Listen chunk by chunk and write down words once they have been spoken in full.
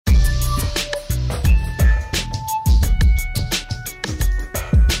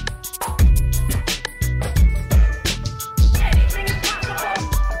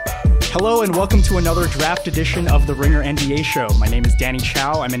Hello and welcome to another draft edition of the Ringer NBA show. My name is Danny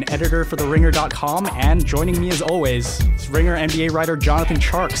Chau. I'm an editor for theringer.com, and joining me as always is Ringer NBA writer Jonathan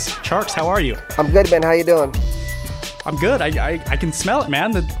Tjarks. Tjarks, how are you? I'm good, man. How you doing? I'm good. I can smell it,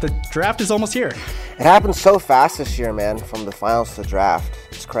 man. The draft is almost here. It happened so fast this year, man, from the finals to the draft.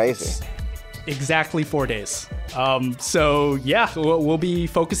 It's crazy. Exactly 4 days. We'll be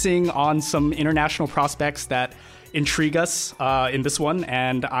focusing on some international prospects that intrigue us in this one,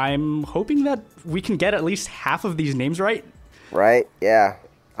 and I'm hoping that we can get at least half of these names right. Right? Yeah.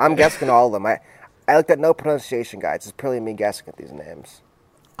 I'm guessing all of them. I looked at no pronunciation guides. It's purely me guessing at these names.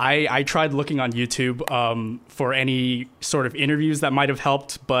 I tried looking on YouTube for any sort of interviews that might have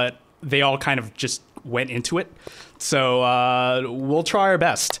helped, but they all kind of just went into it. So we'll try our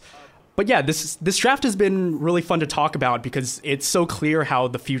best. But yeah, this draft has been really fun to talk about because it's so clear how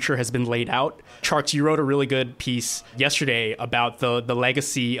the future has been laid out. Tjarks, you wrote a really good piece yesterday about the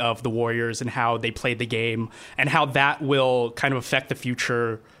legacy of the Warriors and how they played the game and how that will kind of affect the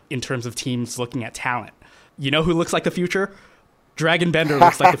future in terms of teams looking at talent. You know who looks like the future? Dragan Bender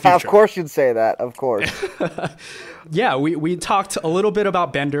looks like the future. Of course you'd say that, of course. Yeah, we talked a little bit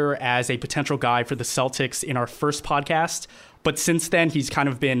about Bender as a potential guy for the Celtics in our first podcast. But since then, he's kind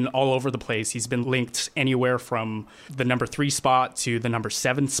of been all over the place. He's been linked anywhere from the number 3 spot to the number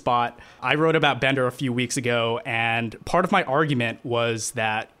 7 spot. I wrote about Bender a few weeks ago, and part of my argument was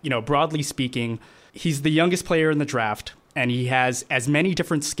that, broadly speaking, he's the youngest player in the draft, and he has as many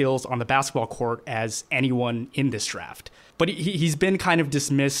different skills on the basketball court as anyone in this draft. But he's been kind of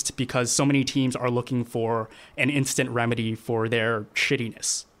dismissed because so many teams are looking for an instant remedy for their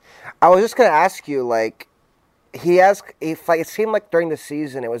shittiness. I was just going to ask you, it seemed like during the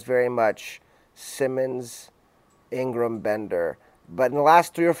season it was very much Simmons, Ingram, Bender. But in the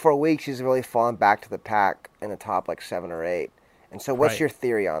last 3 or 4 weeks, he's really fallen back to the pack in the top 7 or 8. And so what's your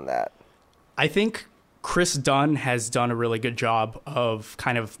theory on that? I think Chris Dunn has done a really good job of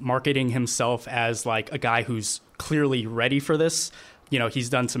kind of marketing himself as like a guy who's clearly ready for this. He's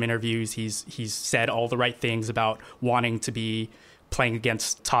done some interviews. He's said all the right things about wanting to be playing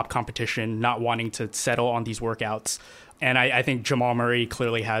against top competition, not wanting to settle on these workouts. And I think Jamal Murray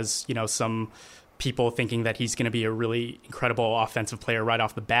clearly has, some people thinking that he's going to be a really incredible offensive player right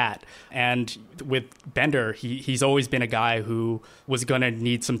off the bat. And with Bender, he's always been a guy who was going to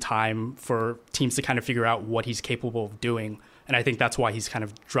need some time for teams to kind of figure out what he's capable of doing. And I think that's why he's kind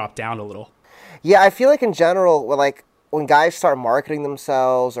of dropped down a little. Yeah, I feel like in general, when guys start marketing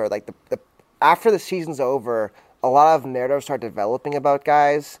themselves or the after the season's over, a lot of narratives start developing about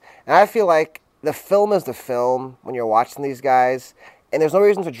guys. And I feel like the film is the film when you're watching these guys. And there's no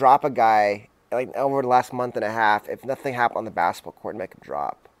reason to drop a guy over the last month and a half if nothing happened on the basketball court and make him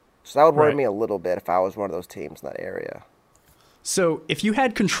drop. So that would worry me a little bit if I was one of those teams in that area. So if you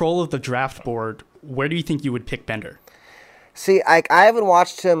had control of the draft board, where do you think you would pick Bender? See, I haven't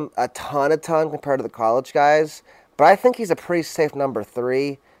watched him a ton compared to the college guys. But I think he's a pretty safe number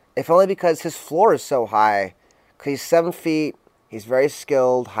 3, if only because his floor is so high. He's 7 feet, he's very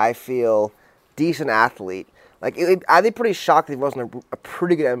skilled, high feel, decent athlete. I'd be pretty shocked if he wasn't a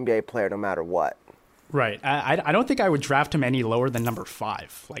pretty good NBA player no matter what. Right. I don't think I would draft him any lower than number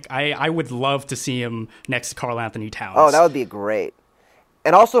 5. I would love to see him next to Karl Anthony Towns. Oh, that would be great.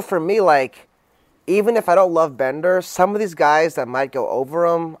 And also for me, even if I don't love Bender, some of these guys that might go over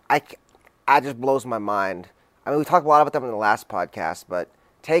him, I just blows my mind. I mean, we talked a lot about them in the last podcast, but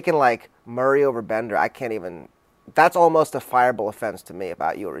taking Murray over Bender, I can't even. That's almost a fireable offense to me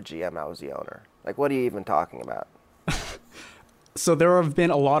about you or a GM. I was the owner. What are you even talking about? So there have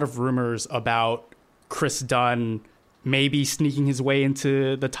been a lot of rumors about Chris Dunn maybe sneaking his way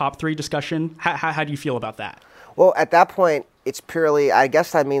into the top 3 discussion. How do you feel about that? Well, at that point, it's purely, I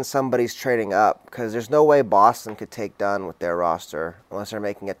guess that means somebody's trading up because there's no way Boston could take Dunn with their roster unless they're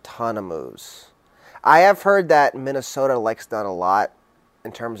making a ton of moves. I have heard that Minnesota likes Dunn a lot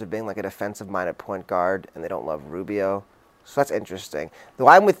in terms of being a defensive-minded point guard, and they don't love Rubio. So that's interesting. Though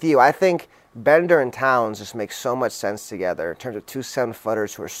I'm with you. I think Bender and Towns just make so much sense together in terms of 2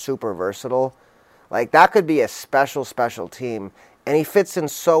 7-footers who are super versatile. That could be a special team. And he fits in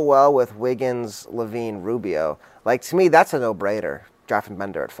so well with Wiggins, Levine, Rubio. To me, that's a no-brainer, drafting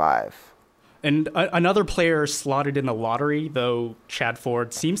Bender at 5. And another player slotted in the lottery, though Chad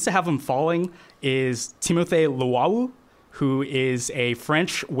Ford seems to have him falling, is Timothe Luwawu, who is a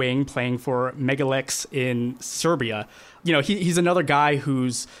French wing playing for Megalex in Serbia. He's another guy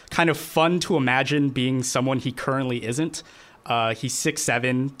who's kind of fun to imagine being someone he currently isn't. He's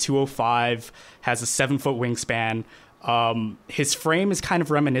 6'7", 205, has a 7-foot wingspan. His frame is kind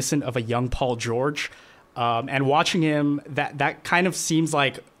of reminiscent of a young Paul George. And watching him, that kind of seems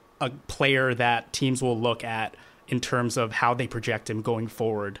like a player that teams will look at in terms of how they project him going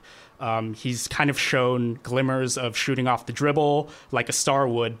forward. He's kind of shown glimmers of shooting off the dribble like a star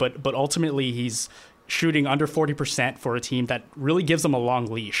would, but ultimately he's shooting under 40% for a team that really gives him a long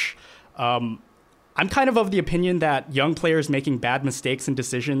leash. I'm kind of the opinion that young players making bad mistakes and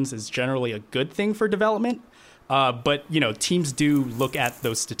decisions is generally a good thing for development. But, teams do look at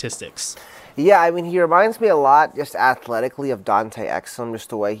those statistics. Yeah, I mean, he reminds me a lot just athletically of Dante Exum, just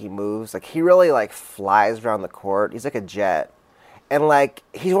the way he moves. Like, he really, flies around the court. He's like a jet. And,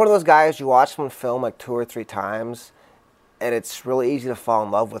 he's one of those guys you watch him on film, 2 or 3 times, and it's really easy to fall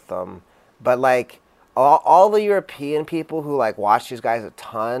in love with them. But, all the European people who, watch these guys a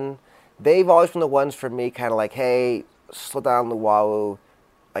ton, they've always been the ones for me kind of hey, slow down Luwawu.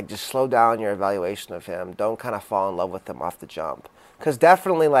 Just slow down your evaluation of him. Don't kind of fall in love with him off the jump. Because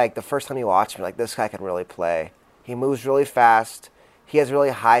definitely, the first time you watch him, this guy can really play. He moves really fast. He has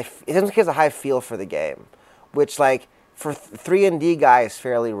really high... It seems like he has a high feel for the game. Which, for 3-and-D guys,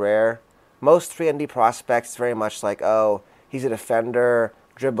 fairly rare. Most 3-and-D prospects very much he's a defender.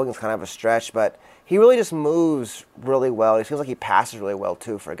 Dribbling is kind of a stretch. But he really just moves really well. It feels like he passes really well,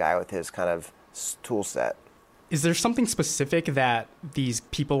 too, for a guy with his kind of tool set. Is there something specific that these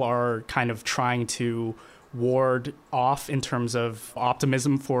people are kind of trying to ward off in terms of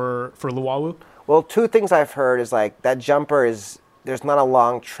optimism for Luwawu? Well, 2 things I've heard is that jumper there's not a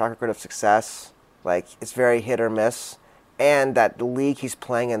long track record of success. It's very hit or miss. And that the league he's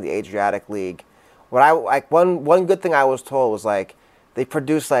playing in, the Adriatic League, one good thing I was told was they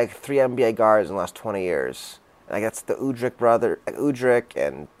produced 3 NBA guards in the last 20 years. And that's the Udric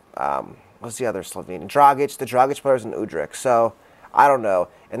and what's the other Slovenian? Dragic, the Dragic brothers and Udric. So I don't know.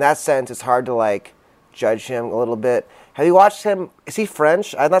 In that sense, it's hard to judge him a little bit. Have you watched him? Is he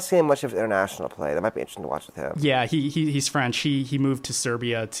French? I've not seen much of international play. That might be interesting to watch with him. Yeah, he's French. He moved to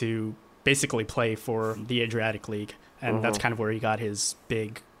Serbia to basically play for the Adriatic League, and that's kind of where he got his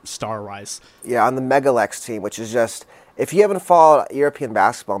big star rise. Yeah, on the Megalex team, which is just, if you haven't followed European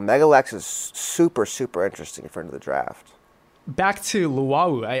basketball, Megalex is super, super interesting if you're into the draft. Back to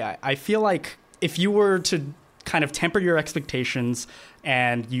Luwawu, I feel like if you were to kind of temper your expectations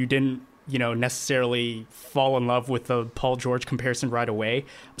and you didn't necessarily fall in love with the Paul George comparison right away,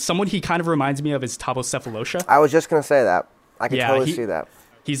 someone he kind of reminds me of is Thabo Sefolosha. I was just going to say that. I can totally see that.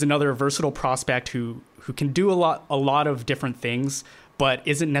 He's another versatile prospect who can do a lot of different things, but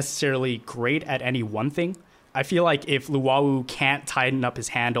isn't necessarily great at any one thing. I feel like if Luwawu can't tighten up his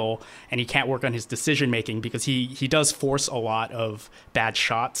handle and he can't work on his decision-making because he does force a lot of bad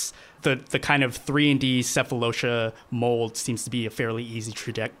shots, the kind of 3-and-D Sefolosha mold seems to be a fairly easy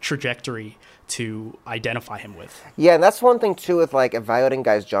trajectory to identify him with. Yeah, and that's one thing, too, with, evaluating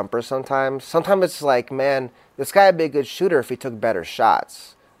guys' jumpers sometimes. Sometimes it's man, this guy would be a good shooter if he took better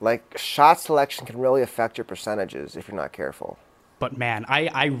shots. Shot selection can really affect your percentages if you're not careful. But man,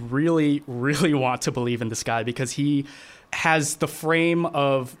 I really, really want to believe in this guy because he has the frame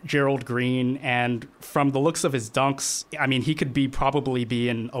of Gerald Green, and from the looks of his dunks, I mean, he could probably be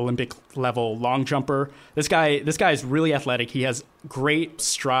an Olympic level long jumper. This guy is really athletic. He has great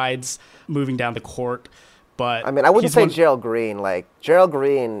strides moving down the court. But I mean, I wouldn't say Gerald Green. Gerald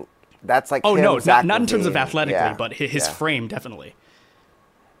Green, that's not in terms of athletically, but his frame definitely.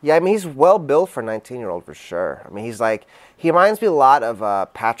 Yeah, I mean, he's well built for a 19-year-old for sure. I mean, he reminds me a lot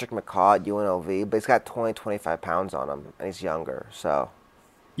of Patrick McCaw at UNLV, but he's got 20, 25 pounds on him, and he's younger, so.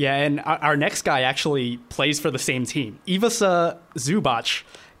 Yeah, and our next guy actually plays for the same team. Ivica Zubac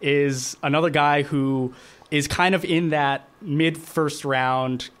is another guy who is kind of in that mid-first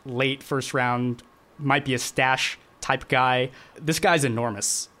round, late first round, might be a stash type guy. This guy's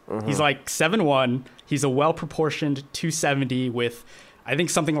enormous. Mm-hmm. He's 7'1". He's a well-proportioned 270 with, I think,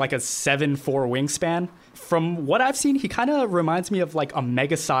 something like a 7'4" wingspan. From what I've seen, he kind of reminds me of a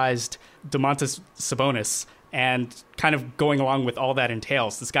mega-sized Domantas Sabonis, and kind of going along with all that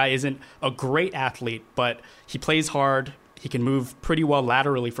entails. This guy isn't a great athlete, but he plays hard. He can move pretty well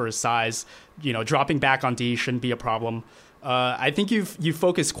laterally for his size. Dropping back on D shouldn't be a problem. I think you've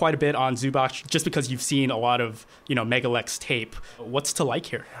focused quite a bit on Zubac just because you've seen a lot of Megalex tape. What's to like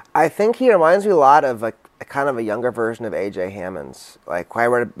here? I think he reminds me a lot of a kind of a younger version of AJ Hammonds. I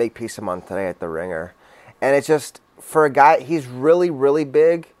read a big piece of him on today at The Ringer, and it's just for a guy, he's really, really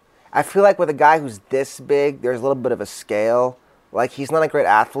big. I feel like with a guy who's this big, there's a little bit of a scale. He's not a great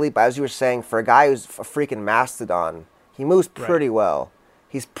athlete, but as you were saying, for a guy who's a freaking mastodon, he moves pretty well.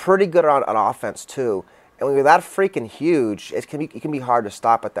 He's pretty good on offense too. And when you're that freaking huge, it can be hard to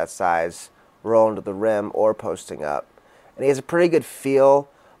stop at that size, rolling to the rim or posting up. And he has a pretty good feel.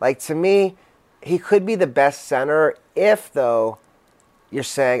 To me, he could be the best center if, though, you're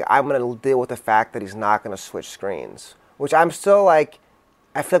saying I'm going to deal with the fact that he's not going to switch screens, which I'm still like,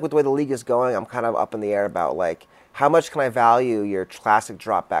 I feel like with the way the league is going, I'm kind of up in the air about like, how much can I value your classic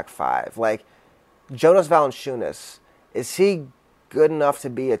drop back five? Like, Jonas Valanciunas, is he good enough to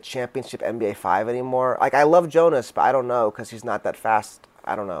be a championship NBA five anymore? Like, I love Jonas, but I don't know because he's not that fast.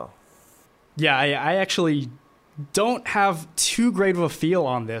 I don't know. Yeah, I actually don't have too great of a feel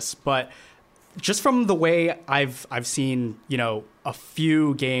on this, but just from the way I've seen, a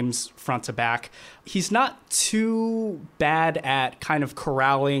few games front to back, he's not too bad at kind of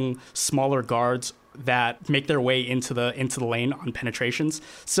corralling smaller guards that make their way into the lane on penetrations.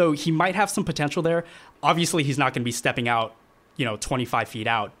 So he might have some potential there. Obviously, he's not going to be stepping out, 25 feet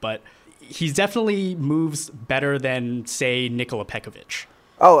out, but he definitely moves better than, say, Nikola Pekovic.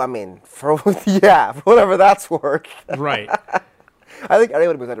 Oh, I mean, for whatever that's worth. Right. I think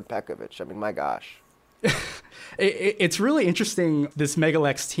anyone was under Pekovic. I mean, my gosh. It's really interesting, this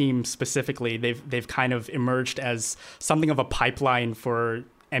Megalex team specifically. They've kind of emerged as something of a pipeline for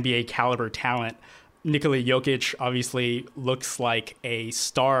NBA caliber talent. Nikola Jokic obviously looks like a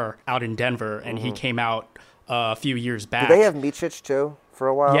star out in Denver, and he came out a few years back. Did they have Micic too for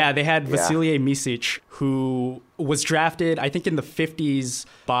a while? Yeah, they had Vasilije Micic, who was drafted, I think, in the 50s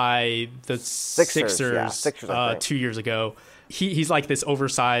by the Sixers 2 years ago. He's like this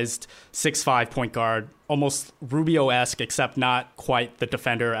oversized 6'5" point guard, almost Rubio-esque, except not quite the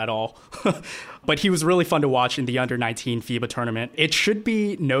defender at all. But he was really fun to watch in the Under-19 FIBA tournament. It should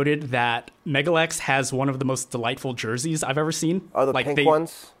be noted that Megalex has one of the most delightful jerseys I've ever seen. Oh, the pink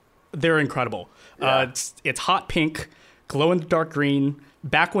ones? They're incredible. Yeah. It's hot pink, glow in the dark green.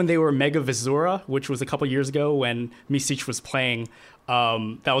 Back when they were Mega Visura, which was a couple years ago when Micic was playing,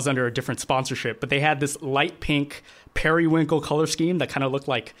 that was under a different sponsorship. But they had this light pink periwinkle color scheme that kind of looked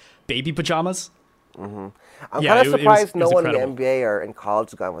like baby pajamas. Mm-hmm. I'm kind of surprised no one in the NBA or in college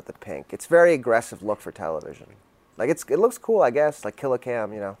has gone with the pink. It's a very aggressive look for television. Like, it looks cool, I guess, like Killer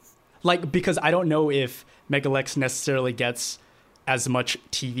Cam, Like, because I don't know if Megalex necessarily gets as much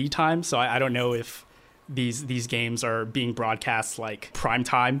TV time, so I don't know if these games are being broadcast like prime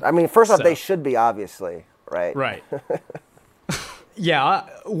time. I mean, first off, they should be, obviously, right? Right. Yeah,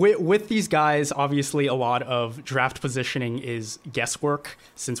 with these guys, obviously a lot of draft positioning is guesswork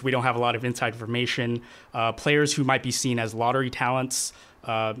since we don't have a lot of inside information. Players who might be seen as lottery talents,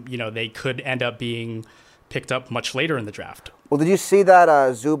 they could end up being picked up much later in the draft. Well, did you see that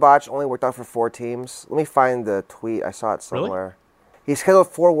Zubac only worked out for 4 teams? Let me find the tweet. I saw it somewhere. Really? He scheduled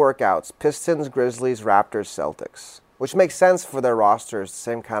 4 workouts: Pistons, Grizzlies, Raptors, Celtics, which makes sense for their rosters. The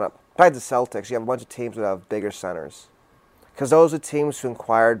same kind of, besides the Celtics, you have a bunch of teams that have bigger centers. Because those are teams who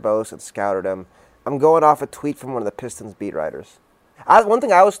inquired most and scouted him. I'm going off a tweet from one of the Pistons beat writers. One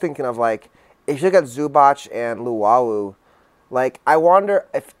thing I was thinking of, like, if you look at Zubac and Luwawu, like, I wonder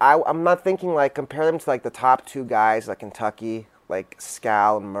if I'm not thinking, like, compare them to, like, the top 2 guys, like Kentucky, like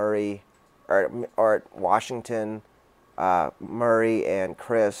Scal and Murray, or at Washington, Murray and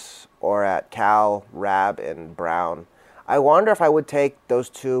Chris, or at Cal, Rab and Brown. I wonder if I would take those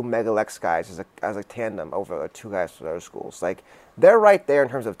 2 Megalex guys as a tandem over the 2 guys from other schools. Like, they're right there in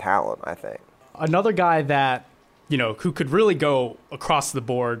terms of talent, I think. Another guy that, who could really go across the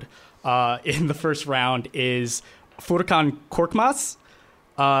board in the first round is Furkan Korkmaz,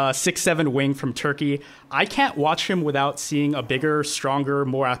 6'7" wing from Turkey. I can't watch him without seeing a bigger, stronger,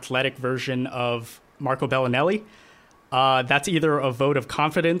 more athletic version of Marco Bellinelli. That's either a vote of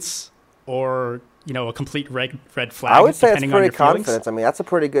confidence or a complete red flag. I would say it's pretty confident. I mean, that's a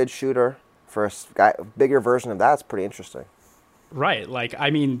pretty good shooter for a guy. Bigger version of that's pretty interesting. Right. Like,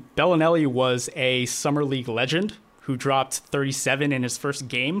 I mean, Bellinelli was a summer league legend who dropped 37 in his first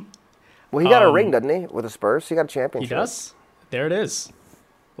game. Well, he got a ring, doesn't he, with the Spurs? He got a championship. He does. There it is.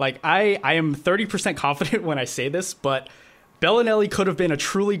 Like, I am 30% confident when I say this, but Bellinelli could have been a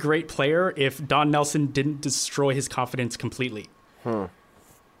truly great player if Don Nelson didn't destroy his confidence completely.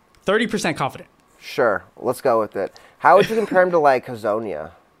 30% confident. Sure, let's go with it. How would you compare him to, like, Hazonia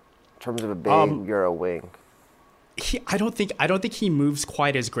in terms of a big Euro wing? I don't think he moves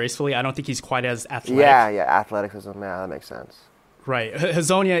quite as gracefully. I don't think he's quite as athletic. Yeah, athleticism. Yeah, that makes sense. Right.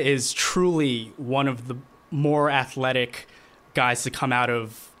 Hazonia is truly one of the more athletic guys to come out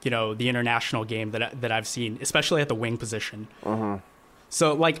of, the international game that I've seen, especially at the wing position. Mm-hmm.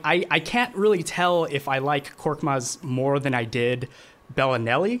 So, like, I can't really tell if I like Korkmaz more than I did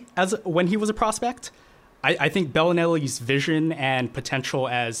Bellinelli when he was a prospect. I think Bellinelli's vision and potential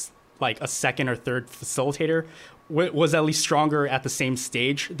as, like, a second or third facilitator was at least stronger at the same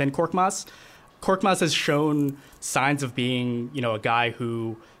stage than Korkmaz. Korkmaz has shown signs of being, a guy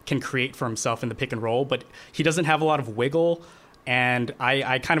who can create for himself in the pick and roll, but he doesn't have a lot of wiggle And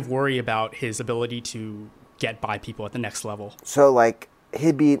I kind of worry about his ability to get by people at the next level. So like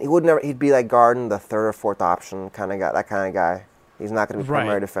he'd be like guarding the third or fourth option kind of guy, that kind of guy. He's not going to be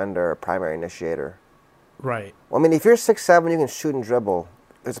primary defender or primary initiator. Right. Well, I mean, if you're 6'7", you can shoot and dribble.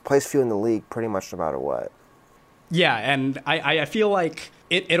 There's a place for you in the league pretty much no matter what. Yeah, and I feel like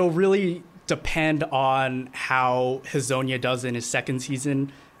it'll really depend on how Hezonja does in his second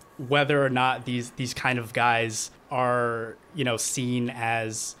season, whether or not these kind of guys are, seen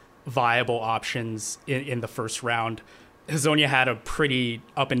as viable options in the first round. Hezonja had a pretty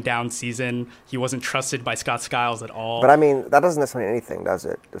up and down season. He wasn't trusted by Scott Skiles at all. But I mean, that doesn't necessarily mean anything, does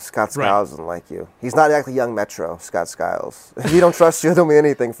it? If Scott Skiles doesn't like you. He's not exactly young Metro, Scott Skiles. If he don't trust you, it don't mean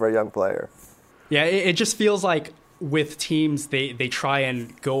anything for a young player. Yeah, it just feels like with teams, they try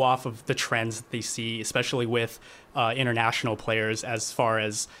and go off of the trends that they see, especially with international players, as far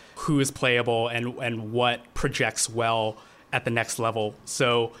as who is playable and what projects well at the next level.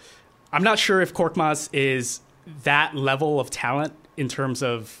 So I'm not sure if Korkmaz is that level of talent in terms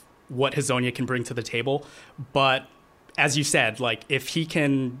of what Hezonja can bring to the table. But as you said, like if he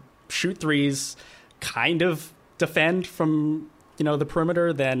can shoot threes, kind of defend from, the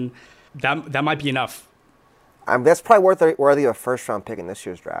perimeter, then that might be enough. That's probably worthy of a first-round pick in this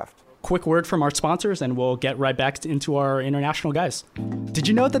year's draft. Quick word from our sponsors, and we'll get right back into our international guys. Did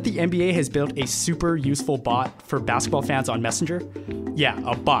you know that the NBA has built a super useful bot for basketball fans on Messenger? Yeah,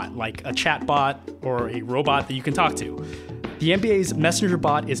 a bot, like a chat bot or a robot that you can talk to. The NBA's Messenger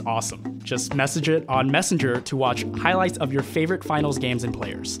bot is awesome. Just message it on Messenger to watch highlights of your favorite finals games and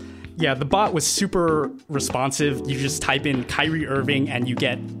players. Yeah, the bot was super responsive. You just type in Kyrie Irving and you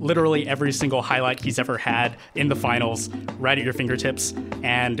get literally every single highlight he's ever had in the finals right at your fingertips,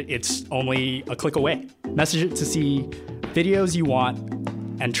 and it's only a click away. Message it to see videos you want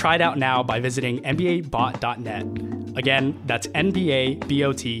and try it out now by visiting nbabot.net. Again, that's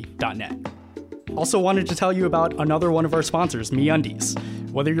nbabot.net. Also wanted to tell you about another one of our sponsors, MeUndies.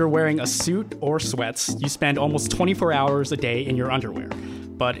 Whether you're wearing a suit or sweats, you spend almost 24 hours a day in your underwear.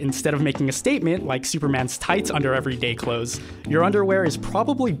 But instead of making a statement like Superman's tights under everyday clothes, your underwear is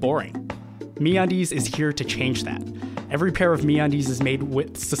probably boring. MeUndies is here to change that. Every pair of MeUndies is made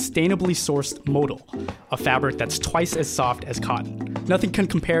with sustainably sourced modal, a fabric that's twice as soft as cotton. Nothing can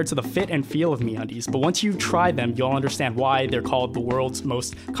compare to the fit and feel of MeUndies, but once you try them, you'll understand why they're called the world's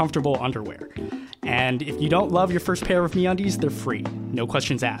most comfortable underwear. And if you don't love your first pair of MeUndies, they're free. No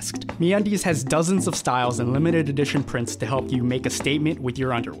questions asked. MeUndies has dozens of styles and limited edition prints to help you make a statement with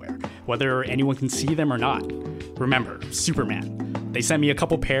your underwear, whether anyone can see them or not. Remember, Superman. They sent me a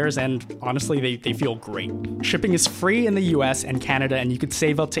couple pairs and honestly, they feel great. Shipping is free in the US and Canada, and you could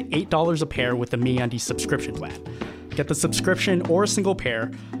save up to $8 a pair with the MeUndies subscription plan. Get the subscription or a single pair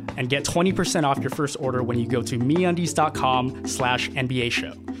and get 20% off your first order when you go to MeUndies.com/NBA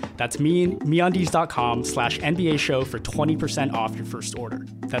show. That's MeUndies.com/NBA show for 20% off your first order.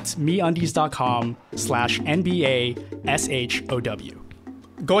 That's MeUndies.com/NBA SHOW.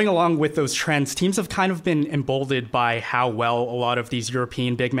 Going along with those trends, teams have kind of been emboldened by how well a lot of these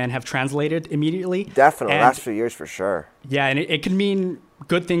European big men have translated immediately. Definitely, last few years for sure. Yeah, and it can mean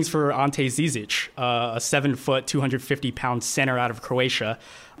good things for Ante Zizic, a 7-foot, 250-pound center out of Croatia.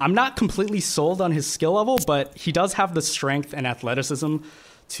 I'm not completely sold on his skill level, but he does have the strength and athleticism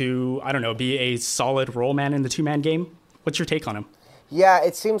to, be a solid role man in the two-man game. What's your take on him? Yeah,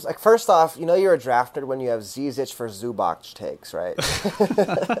 it seems like, first off, you're a drafted when you have Zizic for Zubac takes, right?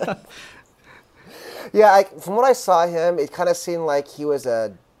 Yeah, from what I saw him, it kind of seemed like he was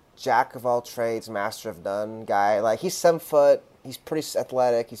a jack of all trades, master of none guy. Like, he's 7 foot, he's pretty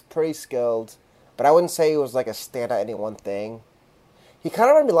athletic, he's pretty skilled, but I wouldn't say he was like a standout at any one thing. He kind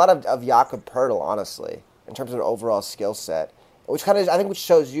of reminded me a lot of Jakob Poeltl, honestly, in terms of an overall skill set, which which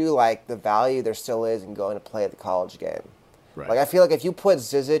shows you like the value there still is in going to play at the college game. Right. Like, I feel like if you put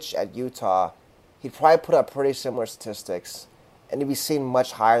Zizic at Utah, he'd probably put up pretty similar statistics, and he'd be seen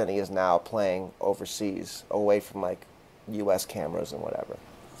much higher than he is now playing overseas, away from, like, U.S. cameras and whatever.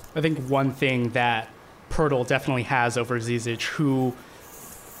 I think one thing that Poeltl definitely has over Zizic, who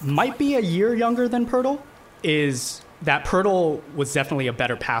might be a year younger than Poeltl, is that Poeltl was definitely a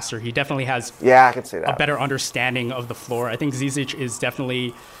better passer. He definitely has I can see that. A better understanding of the floor. I think Zizic is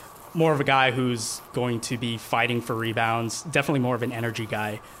definitely more of a guy who's going to be fighting for rebounds, definitely more of an energy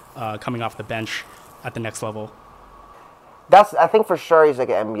guy coming off the bench at the next level. I think for sure he's like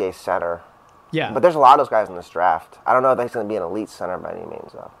an NBA center. Yeah. But there's a lot of those guys in this draft. I don't know if he's going to be an elite center by any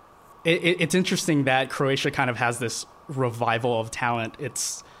means, though. It's interesting that Croatia kind of has this revival of talent.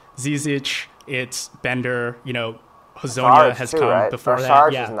 It's Zizic, it's Bender, Hezonja has come right? before that.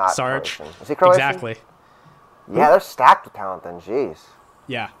 Sarge yeah, is not Sarge. Croatian. Is he Croatian? Exactly. Yeah, they're stacked with talent then. Jeez.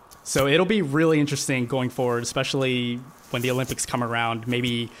 Yeah. So it'll be really interesting going forward, especially when the Olympics come around.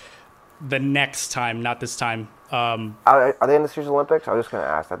 Maybe the next time, not this time. Are they in this year's Olympics? I was just going to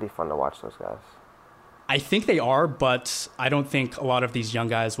ask. That'd be fun to watch those guys. I think they are, but I don't think a lot of these young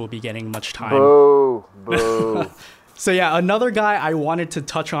guys will be getting much time. Boo. Boo. So yeah, another guy I wanted to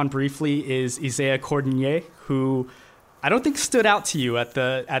touch on briefly is Isaiah Cordonier, who I don't think stood out to you at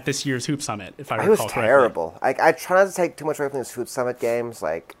this year's Hoop Summit, if I recall correctly. He was terrible. I try not to take too much away from these Hoop Summit games.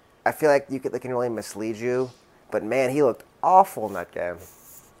 Like, I feel like they can really mislead you. But man, he looked awful in that game.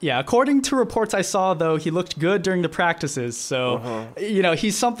 Yeah, according to reports I saw, though, he looked good during the practices. So,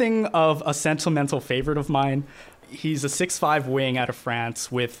 he's something of a sentimental favorite of mine. He's a 6'5" wing out of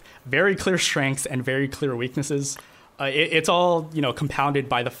France with very clear strengths and very clear weaknesses. It's all, compounded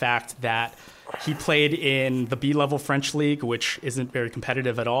by the fact that he played in the B-level French league, which isn't very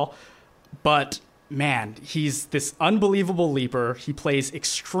competitive at all. But, man, he's this unbelievable leaper. He plays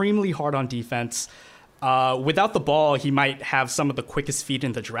extremely hard on defense. Without the ball, he might have some of the quickest feet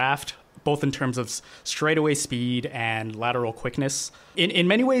in the draft, both in terms of straightaway speed and lateral quickness. In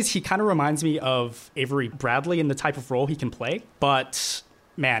many ways, he kind of reminds me of Avery Bradley in the type of role he can play. But,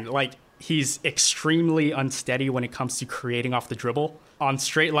 man, he's extremely unsteady when it comes to creating off the dribble. On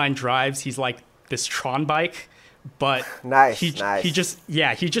straight line drives, he's like this Tron bike, but he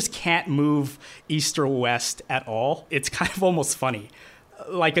just can't move east or west at all. It's kind of almost funny.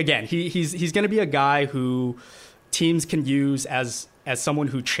 Again, he's going to be a guy who teams can use as someone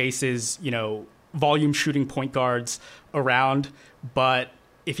who chases, volume shooting point guards around, but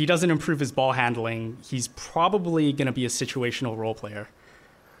if he doesn't improve his ball handling, he's probably going to be a situational role player.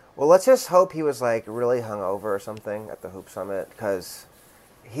 Well, let's just hope he was really hungover or something at the Hoop Summit, because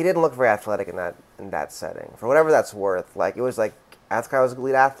he didn't look very athletic in that setting. For whatever that's worth, that guy was a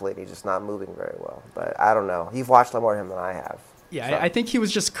elite athlete. He's just not moving very well. But I don't know. You've watched a lot more of him than I have. Yeah, so. I think he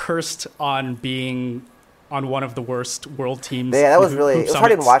was just cursed on being on one of the worst world teams. Yeah, that was really. It was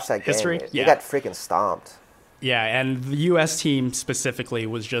hard to watch that history. Game. He got freaking stomped. Yeah, and the U.S. team specifically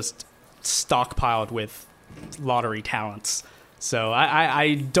was just stockpiled with lottery talents. So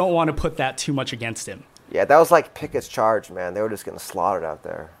I don't want to put that too much against him. Yeah, that was like Pickett's charge, man. They were just getting slaughtered out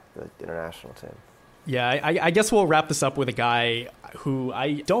there, the international team. Yeah, I guess we'll wrap this up with a guy who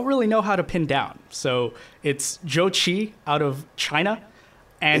I don't really know how to pin down. So it's Zhou out of China.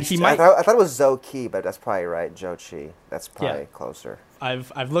 And I thought it was Zhou Qi, but that's probably right, Zhou. That's probably closer.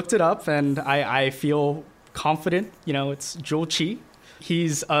 I've looked it up, and I feel confident. It's Zhou.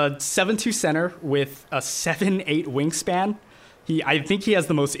 He's a 7'2" center with a 7'8" wingspan. I think he has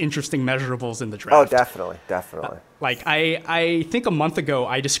the most interesting measurables in the draft. Oh, definitely. I think a month ago,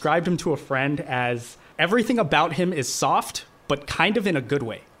 I described him to a friend as everything about him is soft, but kind of in a good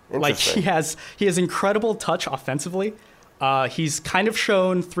way. He has incredible touch offensively. He's kind of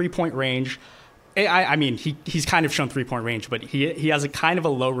shown 3-point range. I mean, he's kind of shown 3-point range, but he has a kind of a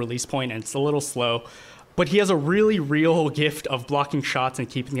low release point, and it's a little slow. But he has a really real gift of blocking shots and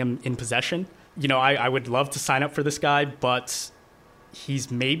keeping them in possession. I would love to sign up for this guy, but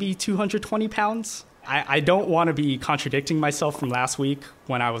he's maybe 220 pounds. I don't want to be contradicting myself from last week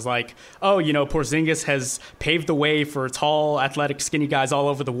when I was like, Porzingis has paved the way for tall, athletic, skinny guys all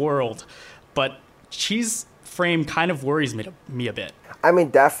over the world. But Chi's frame kind of worries me a bit. I mean,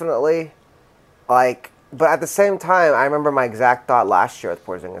 definitely. But at the same time, I remember my exact thought last year with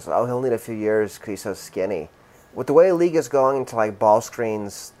Porzingis. He'll need a few years because he's so skinny. With the way the league is going into ball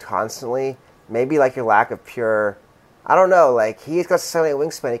screens constantly, maybe your lack of pure, I don't know, he's got 7'8"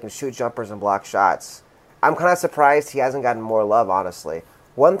 wingspan, he can shoot jumpers and block shots. I'm kind of surprised he hasn't gotten more love, honestly.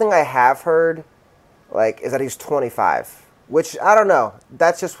 One thing I have heard, is that he's 25, which, I don't know,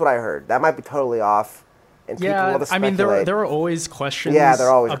 that's just what I heard. That might be totally off. And yeah, I mean, there are always questions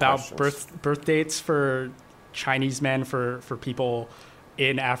about birth dates for Chinese men, for people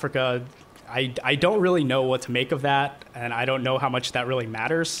in Africa. I don't really know what to make of that, and I don't know how much that really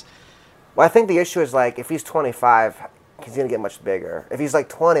matters. Well, I think the issue is, if he's 25, he's going to get much bigger. If he's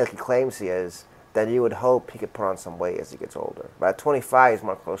 20, like he claims he is, then you would hope he could put on some weight as he gets older. But at 25, he's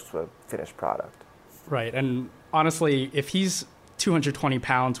more close to a finished product. Right, and honestly, if he's 220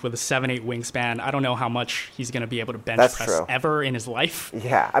 pounds with a 7'8" wingspan, I don't know how much he's going to be able to bench press ever in his life.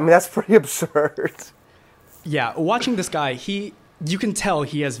 Yeah, I mean, that's pretty absurd. Yeah, watching this guy, you can tell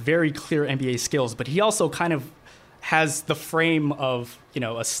he has very clear NBA skills, but he also kind of has the frame of,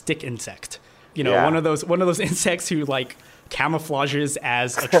 a stick insect. One of those insects who camouflages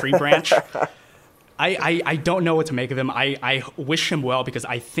as a tree branch. I don't know what to make of him. I wish him well because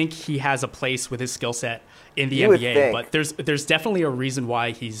I think he has a place with his skill set in the NBA. But there's definitely a reason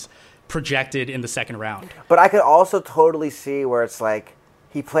why he's projected in the second round. But I could also totally see where it's like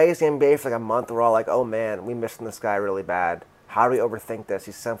he plays the NBA for like a month. We're all like, oh man, we missing this guy really bad. How do we overthink this?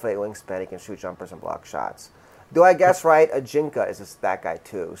 He's 7'8" wingspan. He can shoot jumpers and block shots. Do I guess right? Ajinka is just that guy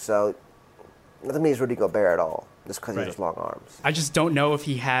too. So nothing means Rudy Gobert at all, just because he has long arms. I just don't know if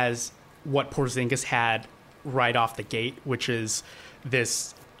he has what Porzingis had right off the gate, which is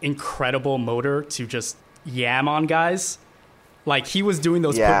this incredible motor to just yam on guys. Like, he was doing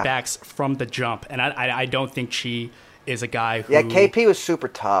those putbacks from the jump, and I don't think Chi is a guy who... Yeah, KP was super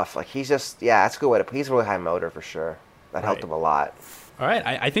tough. Like, he's just... Yeah, that's a good way to put it. He's a really high motor for sure. That helped him a lot. All right,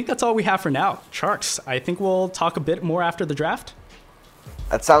 I think that's all we have for now. Tjarks, I think we'll talk a bit more after the draft.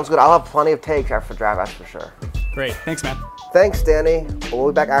 That sounds good. I'll have plenty of takes after the draft, that's for sure. Great. Thanks, man. Thanks, Danny. We'll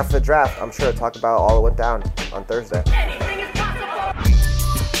be back after the draft, I'm sure, to talk about all that went down on Thursday.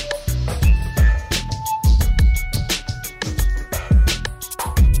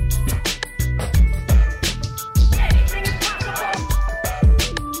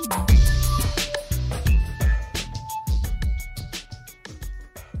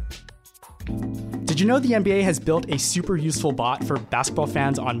 Did you know the NBA has built a super useful bot for basketball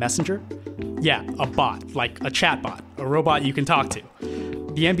fans on Messenger? Yeah, a bot, like a chat bot, a robot you can talk to.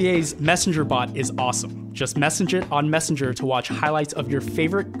 The NBA's Messenger bot is awesome. Just message it on Messenger to watch highlights of your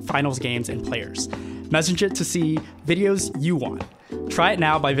favorite finals games and players. Message it to see videos you want. Try it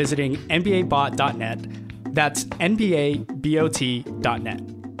now by visiting nbabot.net. That's nbabot.net.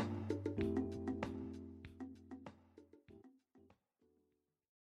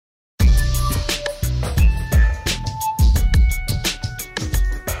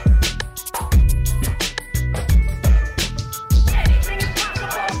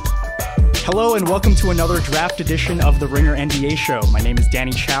 Hello and welcome to another draft edition of the Ringer NBA show. My name is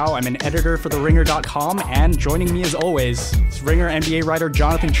Danny Chau. I'm an editor for TheRinger.com, and joining me as always is Ringer NBA writer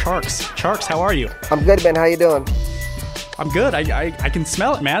Jonathan Tjarks. Tjarks, how are you? I'm good, man. How you doing? I'm good. I can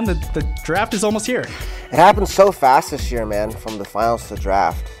smell it, man. The draft is almost here. It happened so fast this year, man, from the finals to the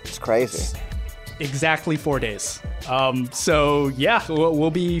draft. It's crazy. Exactly 4 days. So, yeah,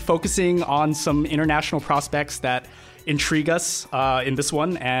 we'll be focusing on some international prospects that intrigue us in this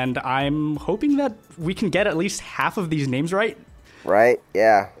one, and I'm hoping that we can get at least half of these names right. Right,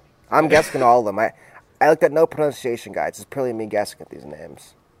 yeah. I'm guessing all of them. I looked at no pronunciation guides. It's purely me guessing at these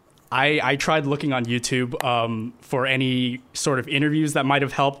names. I tried looking on YouTube for any sort of interviews that might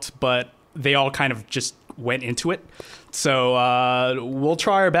have helped, but they all kind of just went into it. So we'll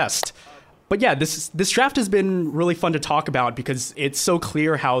try our best. But yeah, this draft has been really fun to talk about because it's so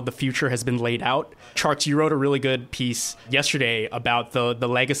clear how the future has been laid out. Tjarks, you wrote a really good piece yesterday about the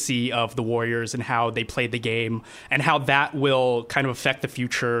legacy of the Warriors and how they played the game and how that will kind of affect the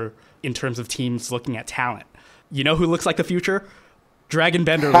future in terms of teams looking at talent. You know who looks like the future? Dragan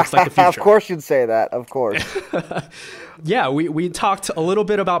Bender looks like the future. Of course you'd say that, of course. Yeah, we talked a little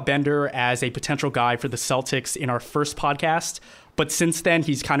bit about Bender as a potential guy for the Celtics in our first podcast. But since then,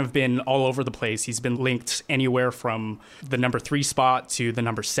 he's kind of been all over the place. He's been linked anywhere from the number 3 spot to the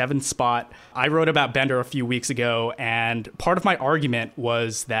number 7 spot. I wrote about Bender a few weeks ago, and part of my argument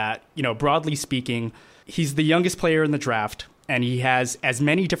was that, broadly speaking, he's the youngest player in the draft, and he has as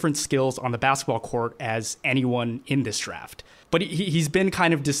many different skills on the basketball court as anyone in this draft. But he's been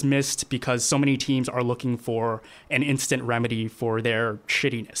kind of dismissed because so many teams are looking for an instant remedy for their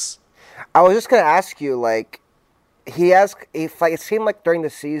shittiness. I was just going to ask you, it seemed like during the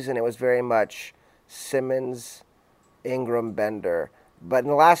season it was very much Simmons, Ingram, Bender. But in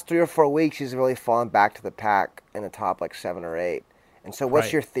the last 3 or 4 weeks, he's really fallen back to the pack in the top 7 or 8. And so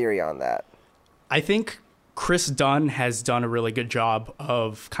what's your theory on that? I think Chris Dunn has done a really good job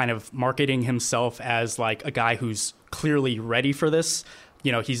of kind of marketing himself as like a guy who's clearly ready for this.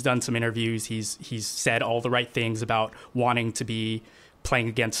 He's done some interviews. He's said all the right things about wanting to be playing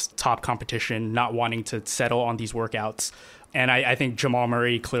against top competition, not wanting to settle on these workouts. And I think Jamal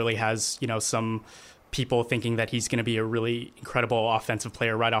Murray clearly has, some people thinking that he's going to be a really incredible offensive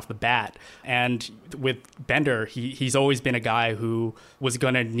player right off the bat. And with Bender, he's always been a guy who was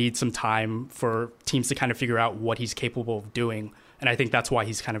going to need some time for teams to kind of figure out what he's capable of doing. And I think that's why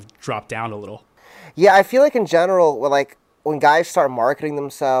he's kind of dropped down a little. Yeah, I feel like in general, when guys start marketing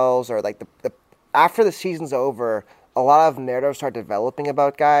themselves or the after the season's over, a lot of narratives start developing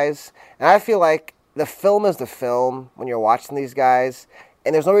about guys. And I feel like the film is the film when you're watching these guys.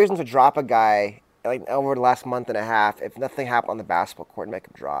 And there's no reason to drop a guy over the last month and a half if nothing happened on the basketball court and make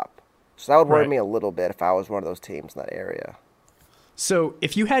him drop. So that would worry me a little bit if I was one of those teams in that area. So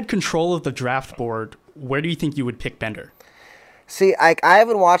if you had control of the draft board, where do you think you would pick Bender? See, I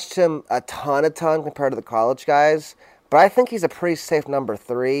haven't watched him a ton compared to the college guys, but I think he's a pretty safe number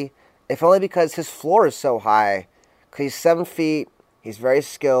 3. if only because his floor is so high. Because he's 7 feet, he's very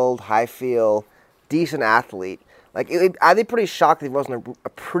skilled, high feel, decent athlete. Like, I'd be pretty shocked if he wasn't a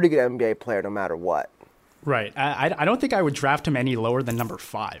pretty good NBA player no matter what. Right. I don't think I would draft him any lower than number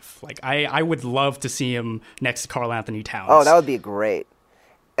 5. Like, I would love to see him next to Karl Anthony Towns. Oh, that would be great.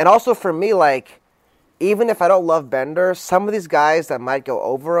 And also for me, like, even if I don't love Bender, some of these guys that might go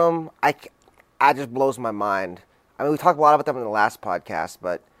over him, I just blows my mind. I mean, we talked a lot about them in the last podcast,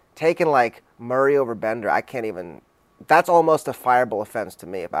 but taking, like, Murray over Bender, I can't even... That's almost a fireable offense to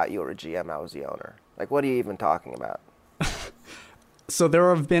me about you were a GM, I was the owner. Like, what are you even talking about? So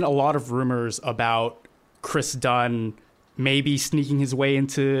there have been a lot of rumors about Chris Dunn maybe sneaking his way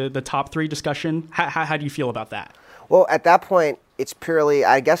into the top 3 discussion. How do you feel about that? Well, at that point, it's purely,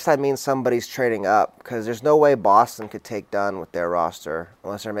 I guess that means somebody's trading up, because there's no way Boston could take Dunn with their roster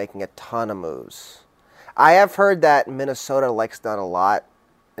unless they're making a ton of moves. I have heard that Minnesota likes Dunn a lot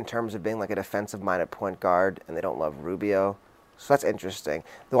in terms of being like a defensive-minded point guard, and they don't love Rubio. So that's interesting.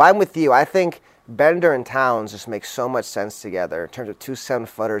 Though I'm with you. I think Bender and Towns just make so much sense together in terms of 2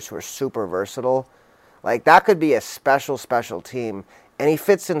 7-footers who are super versatile. Like, that could be a special, special team. And he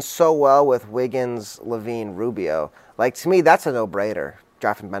fits in so well with Wiggins, Levine, Rubio. Like, to me, that's a no-brainer,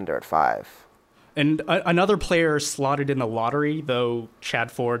 drafting Bender at 5. And another player slotted in the lottery, though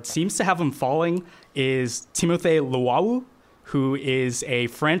Chad Ford seems to have him falling, is Timothe Luwawu, who is a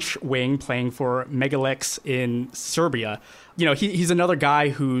French wing playing for Megalex in Serbia. You know, he's another guy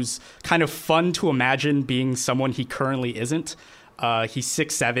who's kind of fun to imagine being someone he currently isn't. He's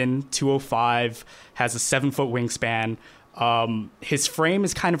 6'7", 205, has a 7-foot wingspan. His frame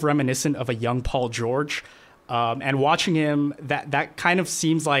is kind of reminiscent of a young Paul George. And watching him, that kind of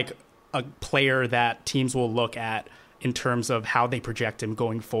seems like a player that teams will look at in terms of how they project him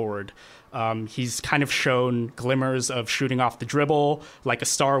going forward. He's kind of shown glimmers of shooting off the dribble like a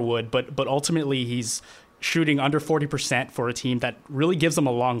star would, but ultimately he's shooting under 40% for a team that really gives him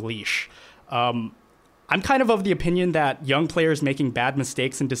a long leash. I'm kind of the opinion that young players making bad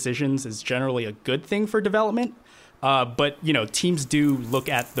mistakes and decisions is generally a good thing for development. But, you know, teams do look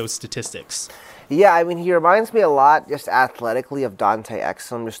at those statistics. Yeah, I mean, he reminds me a lot just athletically of Dante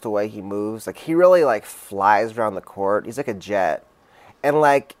Exum, just the way he moves. Like, he really, like, flies around the court. He's like a jet. And,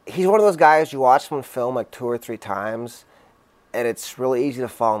 like, he's one of those guys you watch him on film, like, 2 or 3 times, and it's really easy to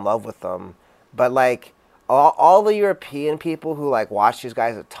fall in love with them. But, like, all the European people who, like, watch these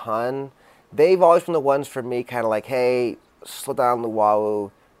guys a ton, they've always been the ones for me kind of like, hey, slow down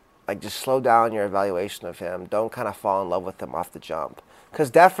Luwawu. Like, just slow down your evaluation of him. Don't kind of fall in love with him off the jump. Because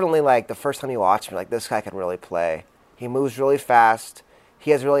definitely, like, the first time you watch him, like, this guy can really play. He moves really fast.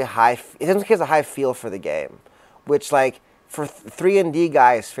 He has really high... It seems like he has a high feel for the game, which, like, for 3-and-D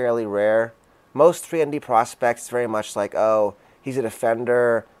guy is fairly rare. Most 3-and-D prospects very much like, oh, he's a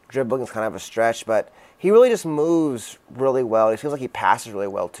defender, dribbling is kind of a stretch, but he really just moves really well. It feels like he passes really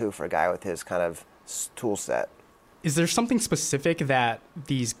well, too, for a guy with his kind of tool set. Is there something specific that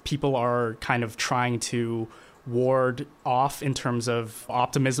these people are kind of trying to ward off in terms of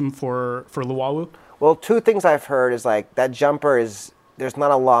optimism for Luwawu? Well, 2 things I've heard is, like, that jumper is, there's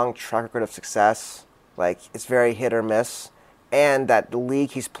not a long track record of success. Like, it's very hit or miss. And that the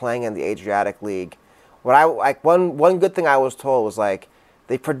league he's playing in, the Adriatic League, one good thing I was told was, like,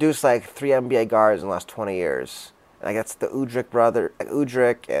 they produced, like, 3 NBA guards in the last 20 years. And I guess the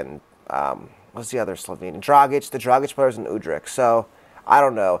Udric and, what's the other Slovene? Dragic, the Dragic brothers and Udric. So, I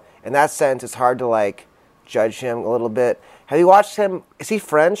don't know. In that sense, it's hard to, like, judge him a little bit. Have you watched him? Is he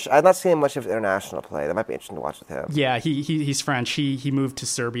French? I've not seen much of international play. That might be interesting to watch with him. Yeah, he's French. He moved to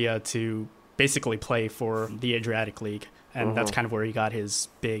Serbia to basically play for the Adriatic League, and that's kind of where he got his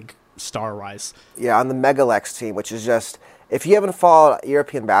big star rise. Yeah, on the Megalex team, which is just, if you haven't followed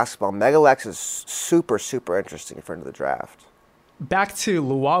European basketball, Megalex is super, super interesting if you're into the draft. Back to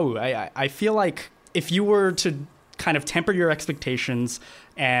Luwawu, I feel like if you were to kind of temper your expectations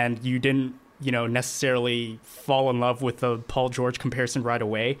and you didn't, you know, necessarily fall in love with the Paul George comparison right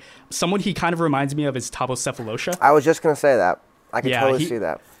away, someone he kind of reminds me of is Thabo Sefolosha. I was just going to say that. I can totally see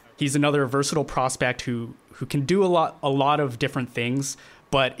that. He's another versatile prospect who can do a lot of different things,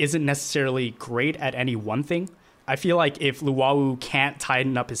 but isn't necessarily great at any one thing. I feel like if Luwawu can't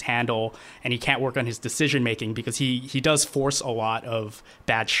tighten up his handle and he can't work on his decision making because he does force a lot of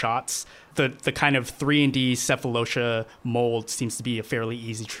bad shots, the kind of 3-and-D Sefolosha mold seems to be a fairly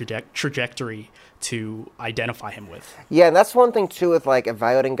easy trajectory to identify him with. Yeah, and that's one thing too with like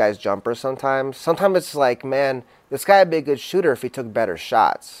evaluating guys' jumpers sometimes. Sometimes it's like, man, this guy would be a good shooter if he took better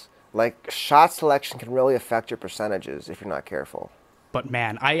shots. Like, shot selection can really affect your percentages if you're not careful. But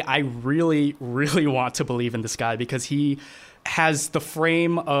man, I really, really want to believe in this guy because he has the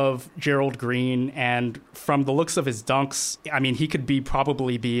frame of Gerald Green, and from the looks of his dunks, I mean, he could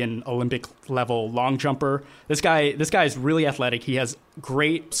probably be an Olympic level long jumper. This guy is really athletic. He has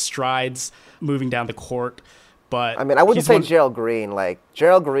great strides moving down the court. But I mean, I wouldn't say Gerald Green. Like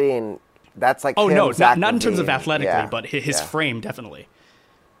Gerald Green, that's like not in terms of athletically, but his frame definitely.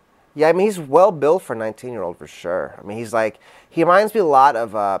 Yeah, I mean, he's well built for a 19-year-old for sure. I mean, he reminds me a lot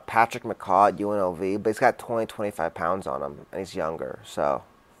of Patrick McCaw at UNLV, but he's got 20, 25 pounds on him, and he's younger, so.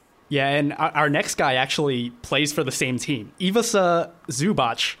 Yeah, and our next guy actually plays for the same team. Ivica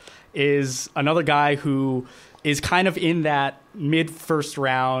Zubac is another guy who is kind of in that mid-first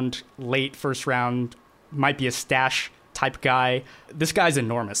round, late first round, might be a stash type guy. This guy's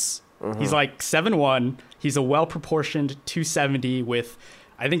enormous. Mm-hmm. He's like 7'1". He's a well-proportioned 270 with,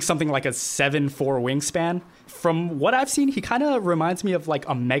 I think, something like a 7'4" wingspan. From what I've seen, he kind of reminds me of like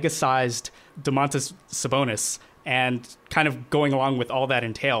a mega-sized Domantas Sabonis, and kind of going along with all that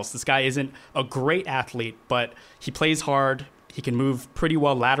entails. This guy isn't a great athlete, but he plays hard. He can move pretty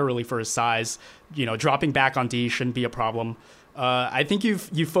well laterally for his size. You know, dropping back on D shouldn't be a problem. I think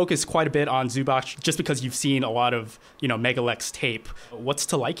you've focused quite a bit on Zubac just because you've seen a lot of, Megalex tape. What's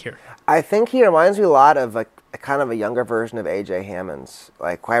to like here? I think he reminds me a lot of a kind of a younger version of A.J. Hammonds.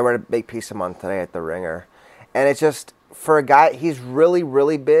 Like, I read a big piece of him on today at The Ringer. And it's just, for a guy, he's really,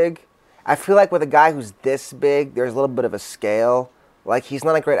 really big. I feel like with a guy who's this big, there's a little bit of a scale. Like, he's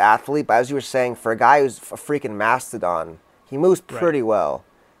not a great athlete, but as you were saying, for a guy who's a freaking mastodon, he moves pretty well.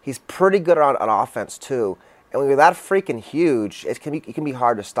 He's pretty good on offense, too. And when you're that freaking huge, it can be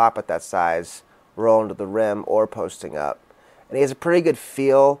hard to stop at that size, rolling to the rim or posting up. And he has a pretty good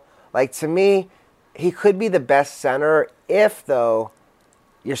feel. Like, to me, he could be the best center if, though,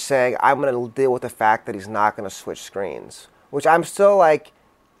 you're saying, I'm going to deal with the fact that he's not going to switch screens. Which I'm still, like,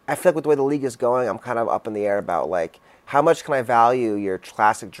 I feel like with the way the league is going, I'm kind of up in the air about, like, how much can I value your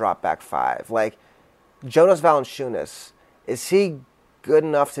classic drop back five? Like, Jonas Valanciunas, is he good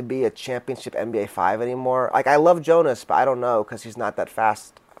enough to be a championship NBA 5 anymore? Like, I love Jonas, but I don't know because he's not that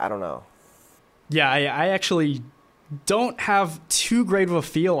fast. I don't know. Yeah, I actually don't have too great of a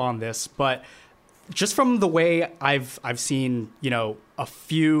feel on this, but just from the way I've seen, a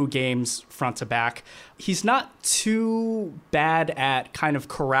few games front to back, he's not too bad at kind of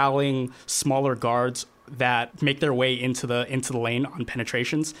corralling smaller guards that make their way into the lane on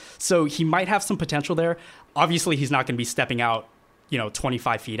penetrations. So he might have some potential there. Obviously, he's not going to be stepping out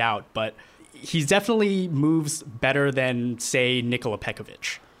 25 feet out, but he definitely moves better than, say, Nikola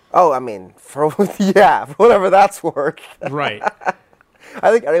Pekovic. Oh, I mean, for whatever that's worth. Right. I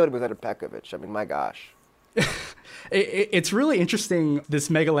think anyone was at a Pekovic. I mean, my gosh. It's really interesting, this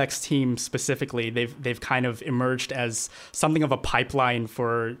Megalex team specifically. They've kind of emerged as something of a pipeline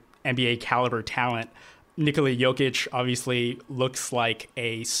for NBA caliber talent. Nikola Jokic obviously looks like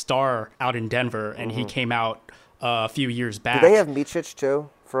a star out in Denver, and he came out a few years back. Did they have Micic too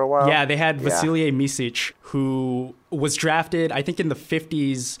for a while? Yeah, they had Vasilije Micic, who was drafted, I think, in the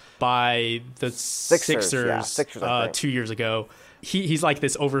 50s by the Sixers 2 years ago. He's like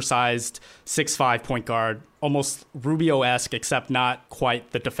this oversized 6'5" point guard, almost Rubio-esque, except not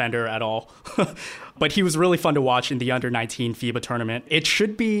quite the defender at all. But he was really fun to watch in the Under-19 FIBA tournament. It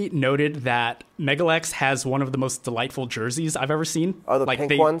should be noted that Megalex has one of the most delightful jerseys I've ever seen. Oh, the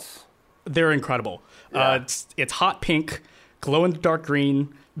pink ones? They're incredible. Yeah. It's hot pink, glow in the dark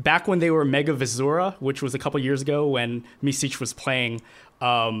green. Back when they were Mega Visura, which was a couple years ago when Micic was playing,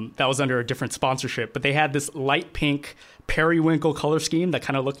 that was under a different sponsorship. But they had this light pink periwinkle color scheme that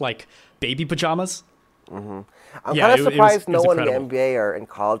kind of looked like baby pajamas. Mm-hmm. I'm kind of surprised no one in the NBA or in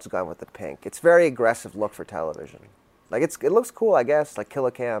college has gone with the pink. It's a very aggressive look for television. Like, it looks cool, I guess, like Kill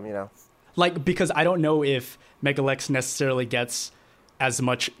a Cam, Like, because I don't know if Megalex necessarily gets as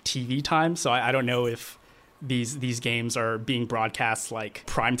much TV time, so I don't know if these games are being broadcast like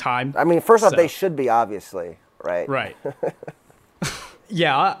prime time. I mean, first off, they should be, obviously, right? Right.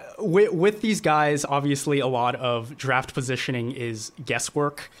 Yeah, with these guys, obviously a lot of draft positioning is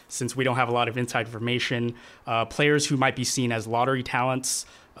guesswork since we don't have a lot of inside information. Players who might be seen as lottery talents,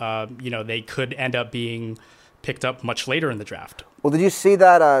 they could end up being picked up much later in the draft. Well, did you see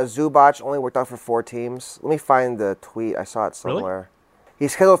that Zubac only worked out for 4 teams? Let me find the tweet. I saw it somewhere. Really? He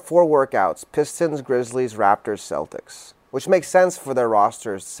scheduled 4 workouts: Pistons, Grizzlies, Raptors, Celtics, which makes sense for their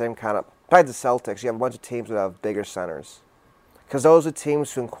rosters. The same kind of, besides the Celtics, you have a bunch of teams that have bigger centers. Because those are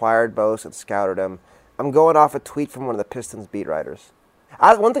teams who inquired most and scouted him. I'm going off a tweet from one of the Pistons beat writers.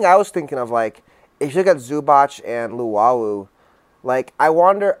 One thing I was thinking of, like, if you look at Zubac and Luwawu, like, I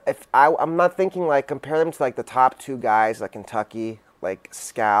wonder if I'm not thinking, like, compare them to, like, the top 2 guys, like Kentucky, like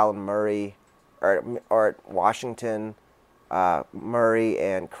Scal and Murray, or at Washington, Murray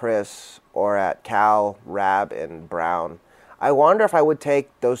and Chris, or at Cal, Rab and Brown. I wonder if I would take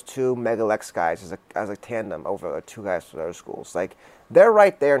those two Megalex guys as a tandem over the two guys from other schools. Like, they're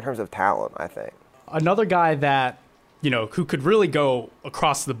right there in terms of talent, I think. Another guy that, who could really go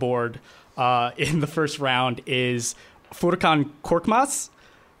across the board in the first round is Furkan Korkmaz,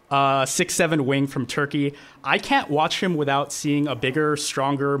 6'7" wing from Turkey. I can't watch him without seeing a bigger,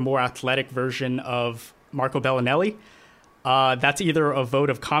 stronger, more athletic version of Marco Bellinelli. That's either a vote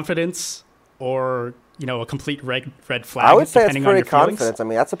of confidence or, a complete red flag. I would say it's depending pretty on your feelings. confidence. I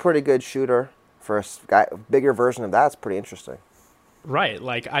mean, that's a pretty good shooter for a bigger version of that. It's pretty interesting. Right.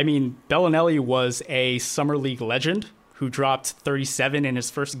 Bellinelli was a Summer League legend who dropped 37 in his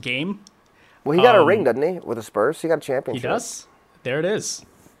first game. Well, he got a ring, doesn't he, with the Spurs? He got a championship. He does. There it is.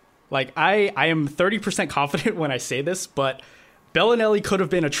 I am 30% confident when I say this, but Bellinelli could have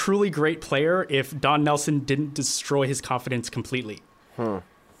been a truly great player if Don Nelson didn't destroy his confidence completely.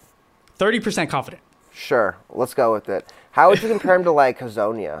 30% confident. Sure. Let's go with it. How would you compare him to,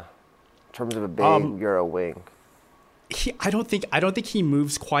 Hazonia in terms of a big Euro wing? I don't think he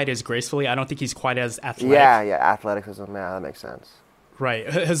moves quite as gracefully. I don't think he's quite as athletic. Yeah, athleticism. Yeah, that makes sense. Right.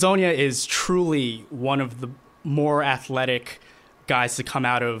 Hazonia is truly one of the more athletic guys to come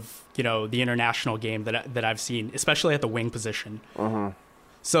out of, the international game that I've seen, especially at the wing position. Mm-hmm.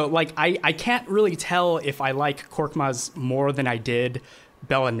 So, I can't really tell if I like Korkmaz more than I did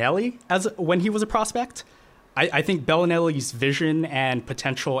Bellinelli when he was a prospect. I think Bellinelli's vision and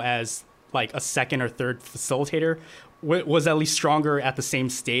potential as, a second or third facilitator was at least stronger at the same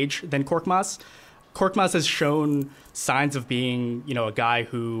stage than Korkmaz. Korkmaz has shown signs of being, a guy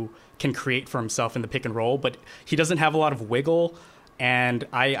who can create for himself in the pick and roll, but he doesn't have a lot of wiggle, and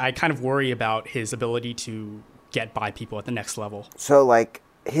I kind of worry about his ability to get by people at the next level. So,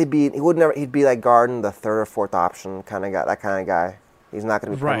 he'd be guarding the third or fourth option kind of guy, that kind of guy. He's not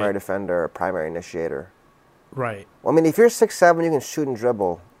going to be primary defender or primary initiator. Right. Well, if you're 6'7", you can shoot and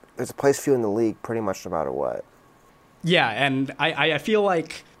dribble. There's a place for you in the league pretty much no matter what. Yeah, and I feel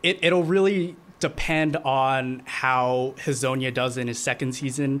like it'll really depend on how Hazonia does in his second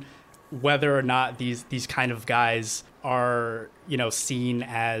season, whether or not these kind of guys are, seen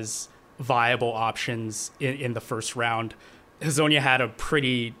as viable options in the first round. Hazonia had a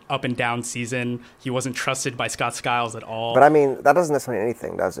pretty up and down season. He wasn't trusted by Scott Skiles at all. But that doesn't necessarily mean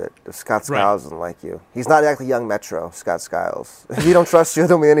anything, does it? If Scott Skiles doesn't like you. He's not exactly young Metro, Scott Skiles. If you don't trust you, it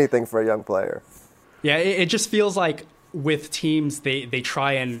don't mean anything for a young player. Yeah, it just feels like with teams, they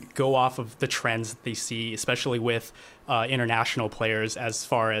try and go off of the trends that they see, especially with international players, as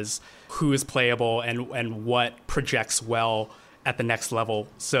far as who is playable and what projects well at the next level.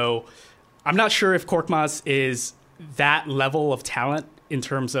 So I'm not sure if Korkmaz is that level of talent in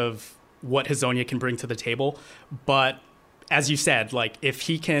terms of what Hazonia can bring to the table. But as you said, if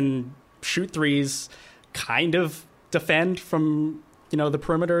he can shoot threes, kind of defend from, the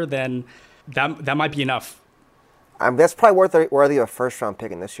perimeter, then that might be enough. That's probably worthy of a first-round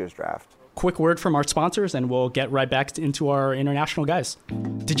pick in this year's draft. Quick word from our sponsors, and we'll get right back into our international guys.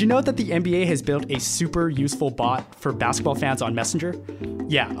 Did you know that the NBA has built a super useful bot for basketball fans on Messenger?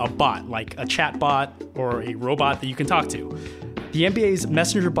 Yeah, a bot, like a chat bot or a robot that you can talk to. The NBA's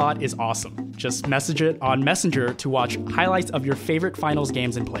Messenger bot is awesome. Just message it on Messenger to watch highlights of your favorite finals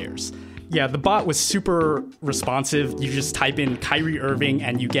games and players. Yeah, the bot was super responsive. You just type in Kyrie Irving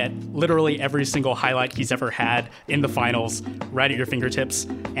and you get literally every single highlight he's ever had in the finals right at your fingertips,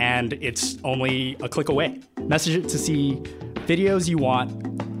 and it's only a click away. Message it to see videos you want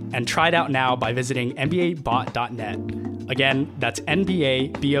and try it out now by visiting nbabot.net. Again, that's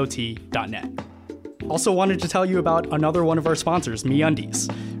nbabot.net. Also wanted to tell you about another one of our sponsors,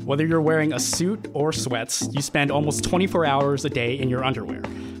 MeUndies. Whether you're wearing a suit or sweats, you spend almost 24 hours a day in your underwear.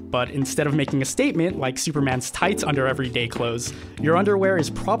 But instead of making a statement like Superman's tights under everyday clothes, your underwear is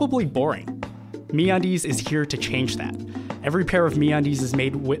probably boring. MeUndies is here to change that. Every pair of MeUndies is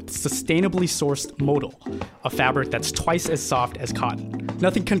made with sustainably sourced modal, a fabric that's twice as soft as cotton.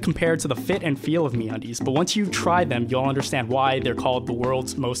 Nothing can compare to the fit and feel of MeUndies, but once you try them, you'll understand why they're called the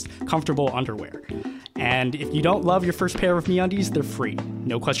world's most comfortable underwear. And if you don't love your first pair of MeUndies, they're free.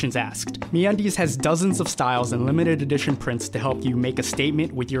 No questions asked. MeUndies has dozens of styles and limited edition prints to help you make a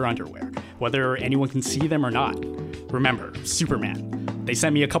statement with your underwear, whether anyone can see them or not. Remember, Superman. They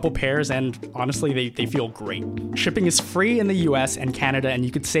sent me a couple pairs and honestly, they feel great. Shipping is free in the US and Canada, and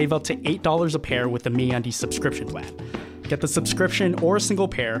you could save up to $8 a pair with the MeUndies subscription plan. Get the subscription or a single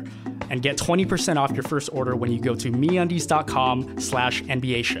pair and get 20% off your first order when you go to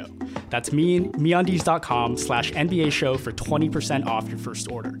MeUndies.com/NBA show. That's MeUndies.com/NBA show for 20% off your first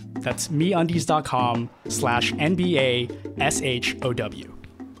order. That's MeUndies.com/NBA SHOW.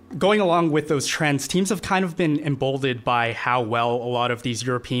 Going along with those trends, teams have kind of been emboldened by how well a lot of these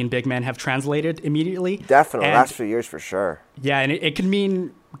European big men have translated immediately. Definitely, last few years for sure. Yeah, and it can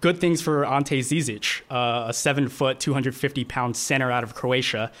mean good things for Ante Zizic, a 7-foot, 250-pound center out of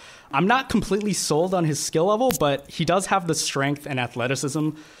Croatia. I'm not completely sold on his skill level, but he does have the strength and athleticism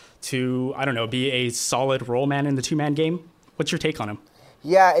to, I don't know, be a solid role man in the two-man game. What's your take on him?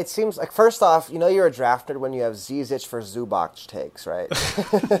 Yeah, it seems like, first off, you know you're a drafted when you have Zizic for Zubac takes, right?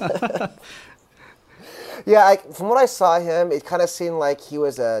 Yeah, from what I saw him, it kind of seemed like he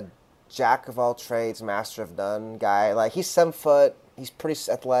was a jack of all trades, master of none guy. Like, he's 7 foot, he's pretty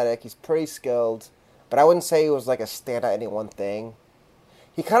athletic, he's pretty skilled, but I wouldn't say he was like a stand at any one thing.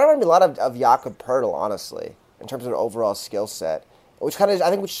 He kind of reminded me a lot of Jakob Poeltl, honestly, in terms of their overall skill set, which kind of,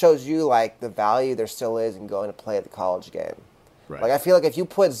 I think, which shows you like the value there still is in going to play at the college game. Right. Like, I feel like if you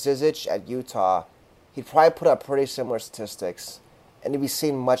put Zizic at Utah, he'd probably put up pretty similar statistics, and he'd be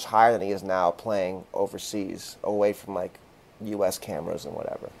seen much higher than he is now playing overseas, away from, like, U.S. cameras and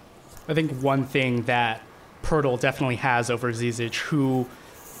whatever. I think one thing that Poeltl definitely has over Zizic, who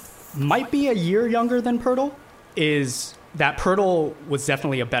might be a year younger than Poeltl, is that Poeltl was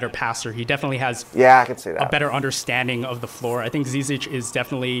definitely a better passer. He definitely has I can see that. a better understanding of the floor. I think Zizic is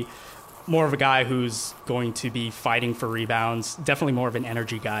definitely more of a guy who's going to be fighting for rebounds, definitely more of an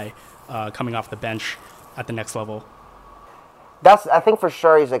energy guy coming off the bench at the next level. I think for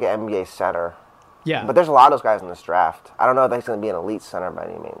sure he's like an NBA center. Yeah. But there's a lot of those guys in this draft. I don't know if he's going to be an elite center by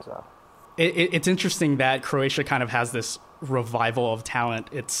any means, though. It's interesting that Croatia kind of has this revival of talent.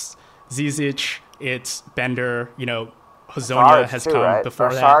 It's Zizic, it's Bender, Hazonia has too, come right? before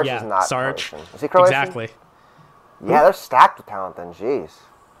or that. Sarge Yeah, is not Sarge. Croatian. Is he Croatian? Exactly. Yeah, they're stacked with talent then, jeez.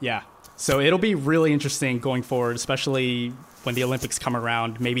 Yeah. So it'll be really interesting going forward, especially when the Olympics come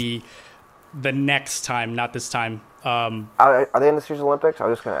around, maybe the next time, not this time. Are they in this year's Olympics? I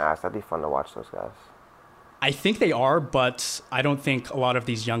was just going to ask. That'd be fun to watch those guys. I think they are, but I don't think a lot of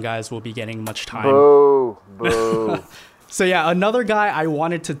these young guys will be getting much time. Boo. Boo. So yeah, another guy I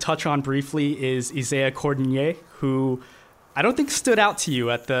wanted to touch on briefly is Isaiah Cordonier, who I don't think stood out to you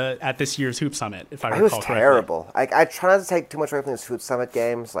at this year's Hoop Summit, if I recall correctly. He was terrible. I try not to take too much away from these Hoop Summit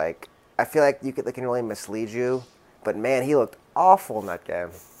games. Like, I feel like they can really mislead you. But man, he looked awful in that game.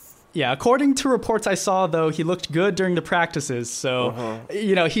 Yeah, according to reports I saw, though, he looked good during the practices. So,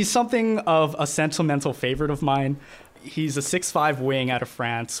 he's something of a sentimental favorite of mine. He's a 6'5" wing out of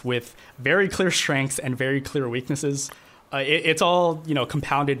France with very clear strengths and very clear weaknesses. It's all,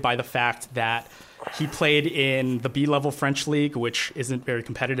 compounded by the fact that he played in the B-level French league, which isn't very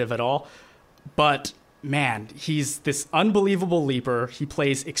competitive at all. But, man, he's this unbelievable leaper. He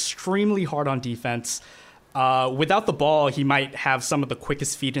plays extremely hard on defense. Without the ball, he might have some of the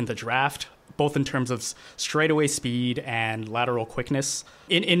quickest feet in the draft, both in terms of straightaway speed and lateral quickness.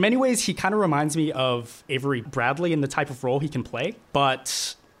 In many ways, he kind of reminds me of Avery Bradley in the type of role he can play.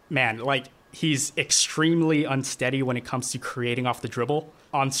 But, man, he's extremely unsteady when it comes to creating off the dribble.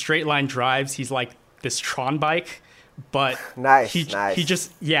 On straight line drives, he's like this Tron bike, but he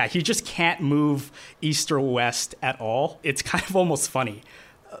just can't move east or west at all. It's kind of almost funny.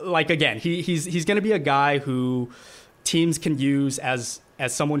 Again, he's going to be a guy who teams can use as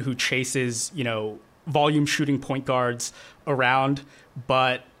someone who chases, volume shooting point guards around.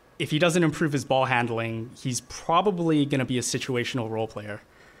 But if he doesn't improve his ball handling, he's probably going to be a situational role player.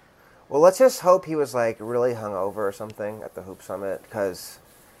 Well, let's just hope he was really hungover or something at the Hoop Summit, because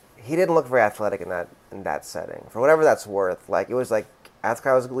he didn't look very athletic in that setting. For whatever that's worth, it was that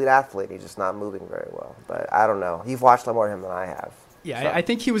guy was a elite athlete. He's just not moving very well. But I don't know. You've watched a lot more of him than I have. Yeah, so. I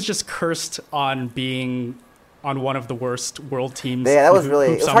think he was just cursed on being on one of the worst world teams. Yeah, that was really.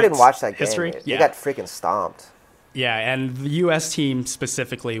 It was hard to even watch that game. History. He got freaking stomped. Yeah, and the U.S. team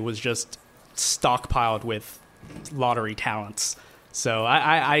specifically was just stockpiled with lottery talents. So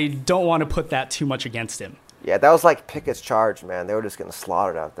I don't want to put that too much against him. Yeah, that was like Pickett's charge, man. They were just getting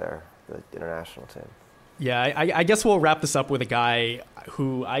slaughtered out there, the international team. Yeah, I guess we'll wrap this up with a guy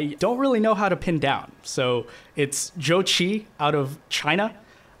who I don't really know how to pin down. So it's Zhou out of China.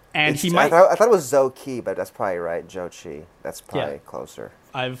 And I thought it was Zhou Qi, but that's probably right. Zhou Qi. That's probably closer.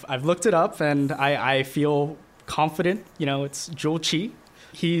 I've looked it up, and I feel confident. It's Zhou Qi.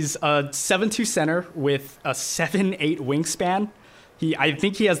 He's a 7'2" center with a 7'8" wingspan. I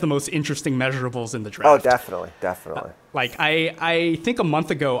think he has the most interesting measurables in the draft. Oh, definitely. I think a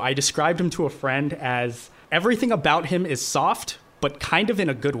month ago, I described him to a friend as everything about him is soft, but kind of in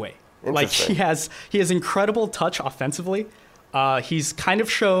a good way. He has incredible touch offensively. He's kind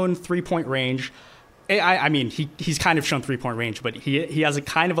of shown 3-point range. I mean, he's kind of shown 3-point range, but he has a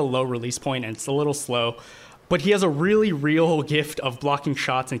kind of a low release point, and it's a little slow. But he has a really real gift of blocking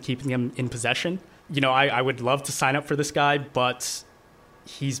shots and keeping them in possession. You know, I would love to sign up for this guy, but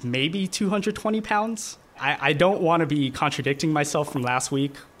he's maybe 220 pounds. I don't want to be contradicting myself from last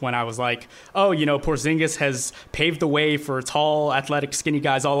week when I was like, oh, you know, Porzingis has paved the way for tall, athletic, skinny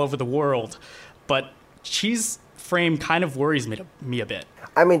guys all over the world. But Chi's frame kind of worries me a bit.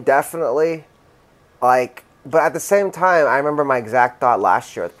 I mean, definitely. Like, but at the same time, I remember my exact thought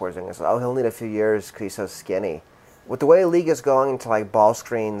last year with Porzingis. Oh, he'll need a few years because he's so skinny. With the way the league is going into, like, ball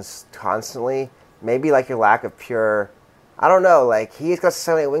screens constantly, maybe, like, your lack of pure... I don't know, like, he's got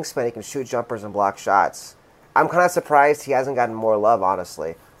 7'8" wingspan, he can shoot jumpers and block shots. I'm kind of surprised he hasn't gotten more love,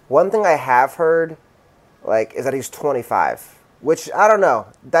 honestly. One thing I have heard, like, is that he's 25, which, I don't know,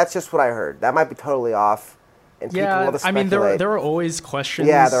 that's just what I heard. That might be totally off. And yeah, I mean, there are always questions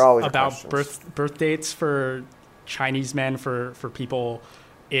about birth dates for Chinese men, for people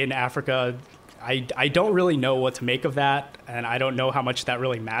in Africa. I don't really know what to make of that, and I don't know how much that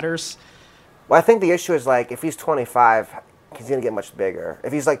really matters. Well, I think the issue is, like, if he's 25... he's going to get much bigger.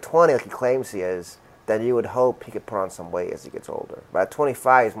 If he's like 20, like he claims he is, then you would hope he could put on some weight as he gets older. But at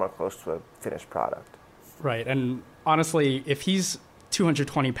 25, he's more close to a finished product. Right. And honestly, if he's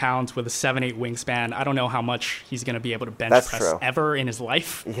 220 pounds with a 7'8" wingspan, I don't know how much he's going to be able to bench press ever in his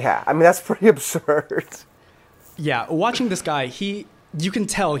life. Yeah. I mean, that's pretty absurd. Yeah. Watching this guy, you can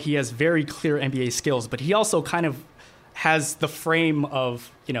tell he has very clear NBA skills, but he also kind of has the frame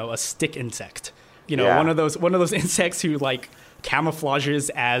of, you know, a stick insect. You know, one of those insects who, like, camouflages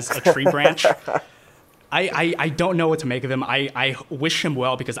as a tree branch. I don't know what to make of him. I wish him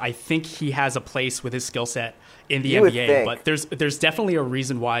well because I think he has a place with his skill set in the NBA. But there's definitely a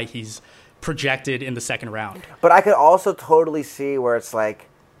reason why he's projected in the second round. But I could also totally see where it's like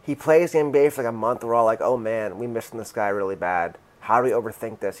he plays the NBA for like a month. We're all like, oh man, we missing this guy really bad. How do we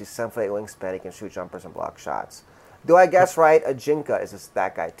overthink this? He's 7'8" wingspan. He can shoot jumpers and block shots. Do I guess right? Ajinka is just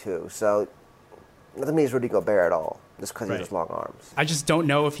that guy too. So. Doesn't mean he's Rudy Gobert at all, just because he has long arms. I just don't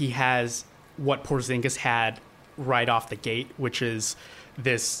know if he has what Porzingis had right off the gate, which is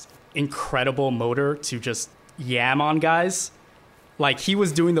this incredible motor to just yam on guys. Like, he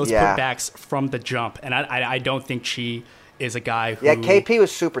was doing those putbacks from the jump, and I don't think Chi is a guy who... Yeah, KP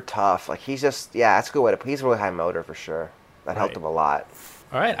was super tough. Like, he's just... Yeah, that's a good way to put it. He's a really high motor for sure. That helped him a lot.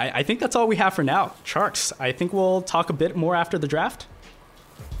 All right, I think that's all we have for now. Tjarks, I think we'll talk a bit more after the draft.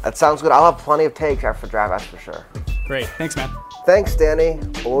 That sounds good. I'll have plenty of takes after the draft, that's for sure. Great. Thanks, man. Thanks, Danny.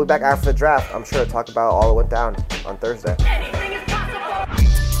 We'll be back after the draft, I'm sure, to talk about all that went down on Thursday.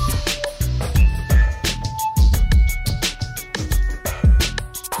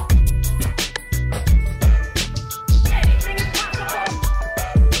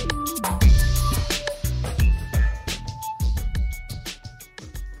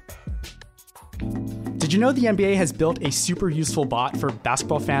 Did you know the NBA has built a super useful bot for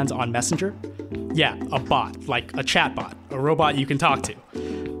basketball fans on Messenger? Yeah, a bot, like a chat bot, a robot you can talk to.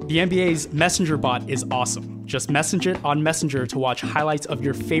 The NBA's Messenger bot is awesome. Just message it on Messenger to watch highlights of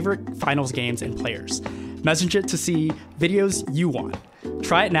your favorite finals games and players. Message it to see videos you want.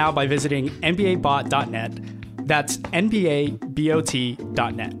 Try it now by visiting nbabot.net. That's nbabot.net.